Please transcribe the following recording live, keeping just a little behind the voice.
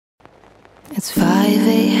It's 5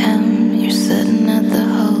 a.m., you're sitting at the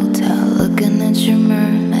hotel looking at your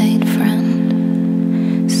mermaid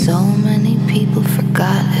friend. So many people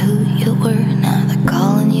forgot who you were, now they're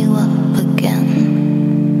calling you up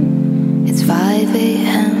again. It's 5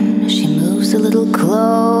 a.m., she moves a little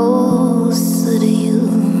closer to you.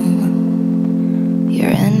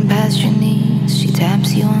 You're in past your knees, she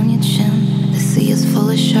taps you on your chin. The sea is full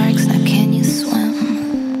of sharks, now can you swim?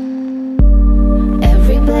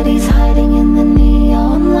 Everybody's hiding in the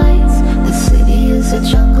neon lights. The city is a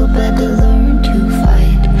jungle, better learn to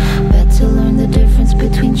fight. Better learn the difference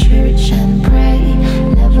between church and pray.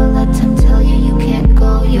 Never let them tell you you can't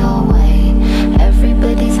go your way.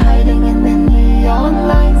 Everybody's hiding in the neon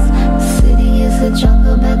lights. The city is a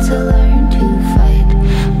jungle, better learn to fight.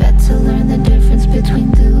 Better learn the difference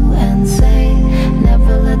between do and say.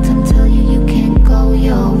 Never let them tell you you can't go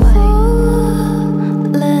your way.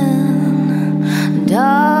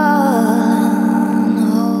 Darling,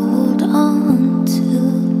 hold on to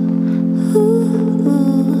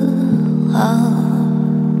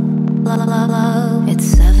love. It's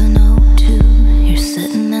 7:02, you're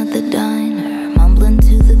sitting at the diner, mumbling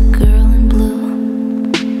to the girl in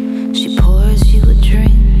blue. She pours you a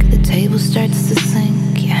drink, the table starts to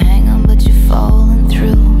sink. You hang on but you're falling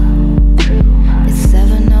through. It's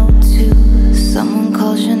 7:02, someone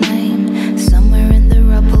calls your name. Somewhere in the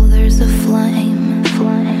rubble there's a flame.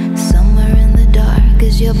 Somewhere in the dark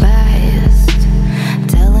is your past,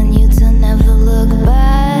 telling you to never look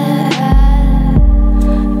back.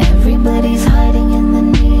 Everybody's hiding in the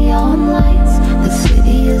neon lights. The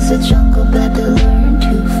city is a jungle, better learn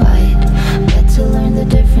to fight. Better learn the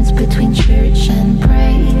difference between church and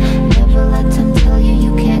pray. Never let them tell you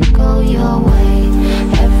you can't go your way.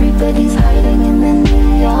 Everybody's hiding in the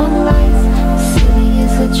neon lights. The city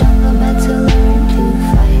is a jungle, better learn to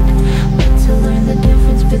fight. Better learn the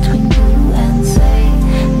difference between do and say.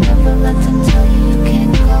 Never let them tell you you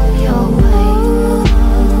can't go your way.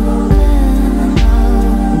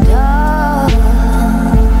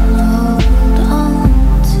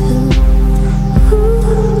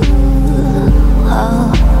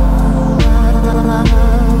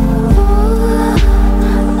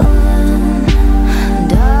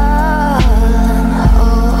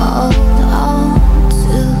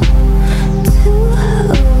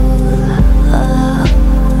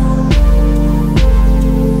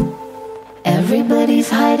 Everybody's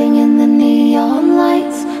hiding in the neon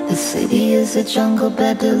lights. The city is a jungle,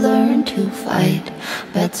 better learn to fight.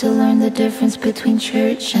 Better learn the difference between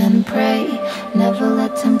church and pray. Never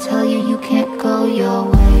let them tell you you can't